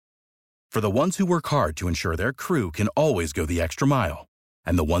For the ones who work hard to ensure their crew can always go the extra mile,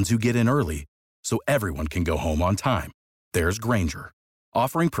 and the ones who get in early so everyone can go home on time, there's Grainger,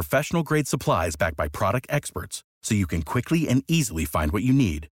 offering professional-grade supplies backed by product experts so you can quickly and easily find what you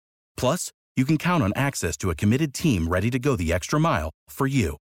need. Plus, you can count on access to a committed team ready to go the extra mile for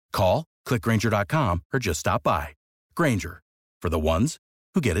you. Call, click Grainger.com, or just stop by. Grainger, for the ones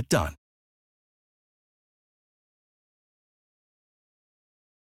who get it done.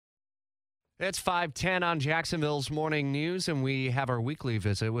 It's 5:10 on Jacksonville's Morning News, and we have our weekly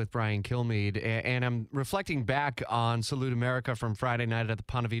visit with Brian Kilmeade. And I'm reflecting back on Salute America from Friday night at the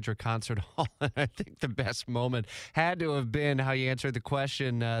Ponte Vedra Concert Hall. And I think the best moment had to have been how you answered the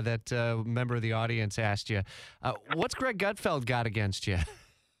question that a member of the audience asked you. What's Greg Gutfeld got against you?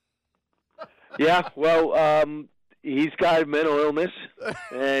 Yeah, well, he's got mental illness,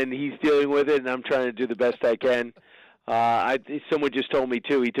 and he's dealing with it, and I'm trying to do the best I can. Someone just told me,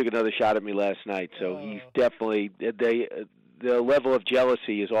 too, he took another shot at me last night, so he's definitely the level of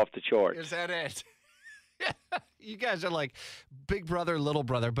jealousy is off the charts. Is that it? You guys are like big brother, little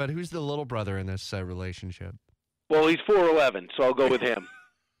brother, but who's the little brother in this relationship? Well, he's 4'11", so I'll go with him.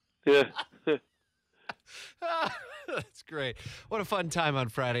 Yeah. That's great. What a fun time on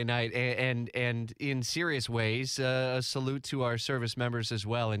Friday night. And in serious ways, a salute to our service members as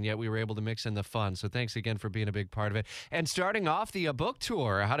well. And yet we were able to mix in the fun. So thanks again for being a big part of it. And starting off the book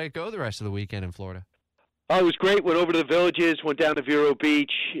tour, how did it go the rest of the weekend in Florida? Oh, it was great. Went over to the Villages, went down to Vero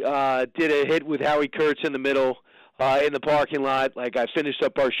Beach, did a hit with Howie Kurtz in the middle in the parking lot. Like, I finished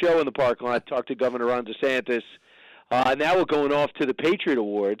up our show in the parking lot, talked to Governor Ron DeSantis. Now we're going off to the Patriot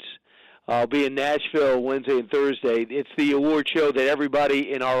Awards. I'll be in Nashville Wednesday and Thursday. It's the award show that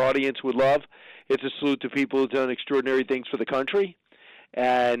everybody in our audience would love. It's a salute to people who've done extraordinary things for the country,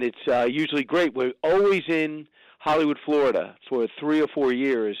 and it's usually great. We're always in Hollywood, Florida for 3 or 4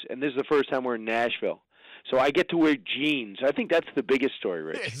 years, and this is the first time we're in Nashville. So I get to wear jeans. I think that's the biggest story,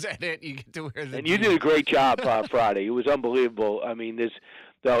 Rich. Is that it? You get to wear the And jeans. you did a great job Friday. It was unbelievable. I mean, the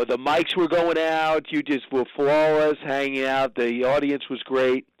mics were going out. You just were flawless, hanging out. The audience was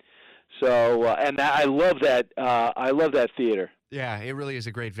great. So, and I love that. I love that theater. Yeah, it really is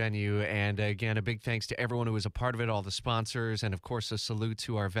a great venue. And again, a big thanks to everyone who was a part of it, all the sponsors, and of course, a salute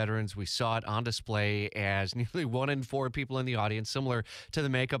to our veterans. We saw it on display as nearly 1 in 4 people in the audience, similar to the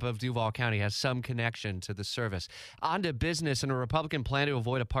makeup of Duval County, has some connection to the service. On to business, and a Republican plan to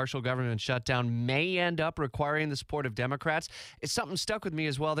avoid a partial government shutdown may end up requiring the support of Democrats. It's something stuck with me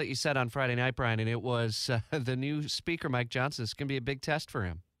as well that you said on Friday night, Brian, and it was the new Speaker, Mike Johnson. It's going to be a big test for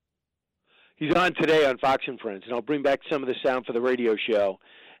him. He's on today on Fox and Friends, and I'll bring back some of the sound for the radio show.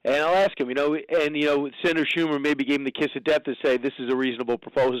 And I'll ask him, Senator Schumer maybe gave him the kiss of death to say this is a reasonable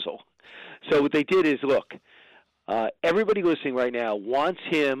proposal. So what they did is, look, everybody listening right now wants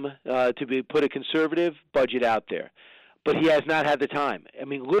him to put a conservative budget out there, but he has not had the time. I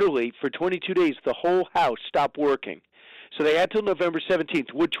mean, literally, for 22 days, the whole House stopped working. So they had till November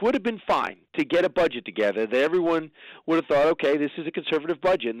 17th, which would have been fine to get a budget together that everyone would have thought, okay, this is a conservative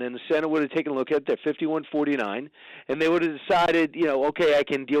budget. And then the Senate would have taken a look at their 51-49, and they would have decided, okay, I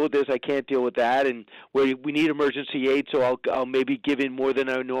can deal with this, I can't deal with that, and we need emergency aid, so I'll maybe give in more than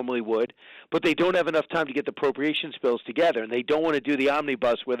I normally would. But they don't have enough time to get the appropriations bills together, and they don't want to do the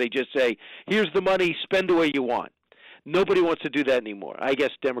omnibus where they just say, here's the money, spend the way you want. Nobody wants to do that anymore. I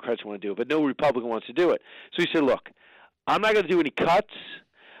guess Democrats want to do it, but no Republican wants to do it. So he said, look, I'm not going to do any cuts.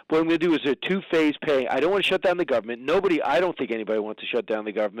 What I'm going to do is a 2-phase pay. I don't want to shut down the government. I don't think anybody wants to shut down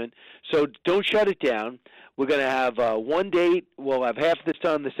the government. So don't shut it down. We're going to have one date. We'll have half of this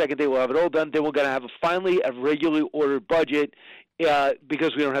done. The second day we'll have it all done. Then we're going to have finally a regularly ordered budget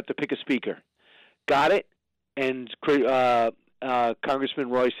because we don't have to pick a speaker. Got it? And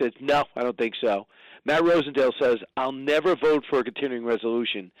Congressman Roy says, no, I don't think so. Matt Rosendale says, I'll never vote for a continuing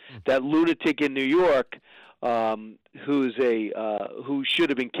resolution. That lunatic in New York who should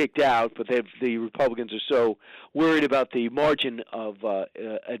have been kicked out, but the Republicans are so worried about the margin of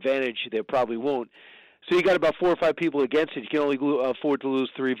advantage they probably won't. So you got about 4 or 5 people against it. You can only afford to lose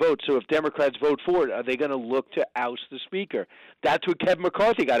 3 votes. So if Democrats vote for it, are they going to look to oust the speaker? That's what Kevin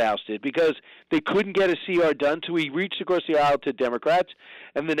McCarthy got ousted because they couldn't get a CR done. So he reached across the aisle to Democrats,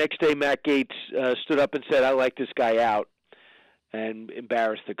 and the next day Matt Gaetz stood up and said, I like this guy out, and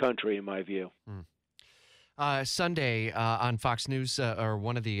embarrassed the country, in my view. Sunday on Fox News, or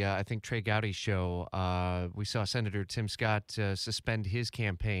one of the, I think, Trey Gowdy's show, we saw Senator Tim Scott suspend his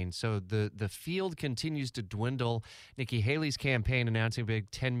campaign. So the field continues to dwindle. Nikki Haley's campaign announcing a big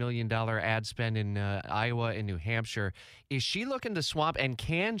 $10 million ad spend in Iowa and New Hampshire. Is she looking to swamp, and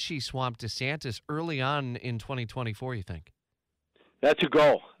can she swamp DeSantis early on in 2024, you think? That's a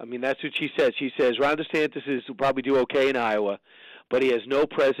goal. I mean, that's what she says. She says Ron DeSantis will probably do okay in Iowa, but he has no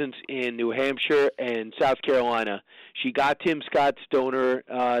presence in New Hampshire and South Carolina. She got Tim Scott's donor,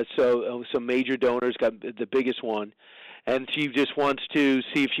 so some major donors, got the biggest one, and she just wants to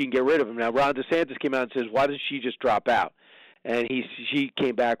see if she can get rid of him. Now, Ron DeSantis came out and says, why doesn't she just drop out? And she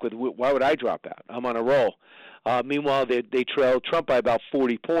came back with, why would I drop out? I'm on a roll. Meanwhile, they trailed Trump by about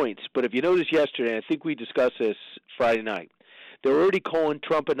 40 points. But if you noticed yesterday, I think we discussed this Friday night, they're already calling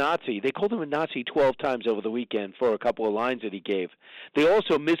Trump a Nazi. They called him a Nazi 12 times over the weekend for a couple of lines that he gave. They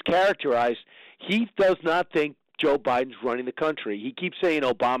also mischaracterized. He does not think Joe Biden's running the country. He keeps saying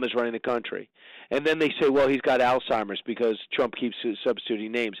Obama's running the country. And then they say, well, he's got Alzheimer's because Trump keeps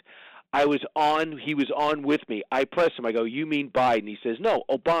substituting names. He was on with me. I pressed him. I go, you mean Biden? He says, no,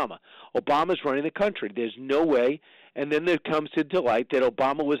 Obama. Obama's running the country. There's no way. And then there comes to delight that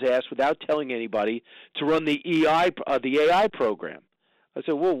Obama was asked without telling anybody to run the AI program. I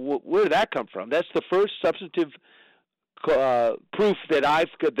said, well, where did that come from? That's the first substantive proof that I've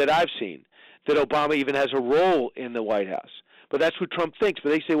seen that Obama even has a role in the White House. But that's what Trump thinks. But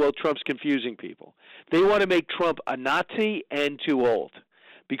they say, well, Trump's confusing people. They want to make Trump a Nazi and too old.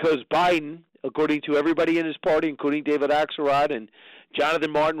 Because Biden, according to everybody in his party, including David Axelrod and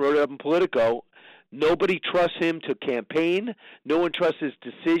Jonathan Martin wrote it up in Politico, nobody trusts him to campaign. No one trusts his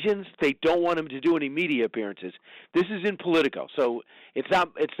decisions. They don't want him to do any media appearances. This is in Politico, so it's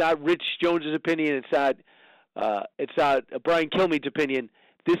not Rich Jones's opinion. It's not Brian Kilmeade's opinion.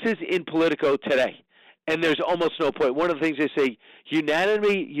 This is in Politico today, and there's almost no point. One of the things they say, it's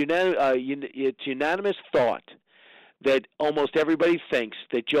unanimous thought that almost everybody thinks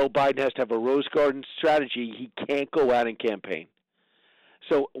that Joe Biden has to have a rose garden strategy. He can't go out and campaign.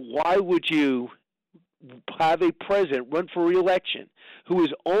 So why would you have a president run for re-election who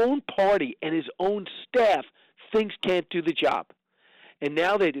his own party and his own staff thinks can't do the job? And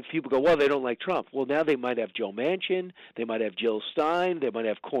now if people go, well, they don't like Trump. Well, now they might have Joe Manchin. They might have Jill Stein. They might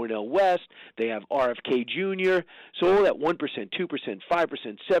have Cornel West. They have RFK Jr. So all that 1%, 2%,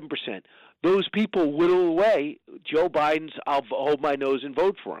 5%, 7%, those people whittle away Joe Biden's I'll hold my nose and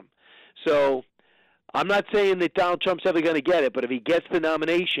vote for him. So I'm not saying that Donald Trump's ever going to get it, but if he gets the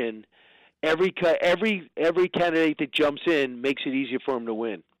nomination, every candidate that jumps in makes it easier for him to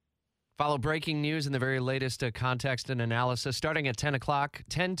win. Follow breaking news and the very latest context and analysis starting at 10 o'clock,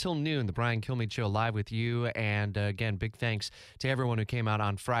 10 till noon, the Brian Kilmeade Show live with you. And again, big thanks to everyone who came out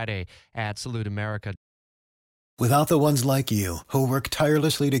on Friday at Salute America. Without the ones like you, who work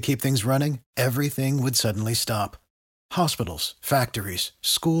tirelessly to keep things running, everything would suddenly stop. Hospitals, factories,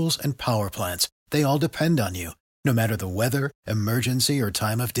 schools, and power plants, they all depend on you. No matter the weather, emergency, or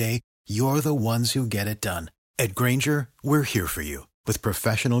time of day, you're the ones who get it done. At Grainger, we're here for you with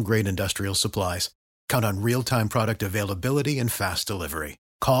professional-grade industrial supplies. Count on real-time product availability and fast delivery.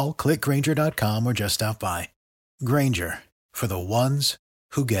 Call, click Grainger.com, or just stop by. Grainger, for the ones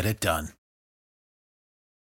who get it done.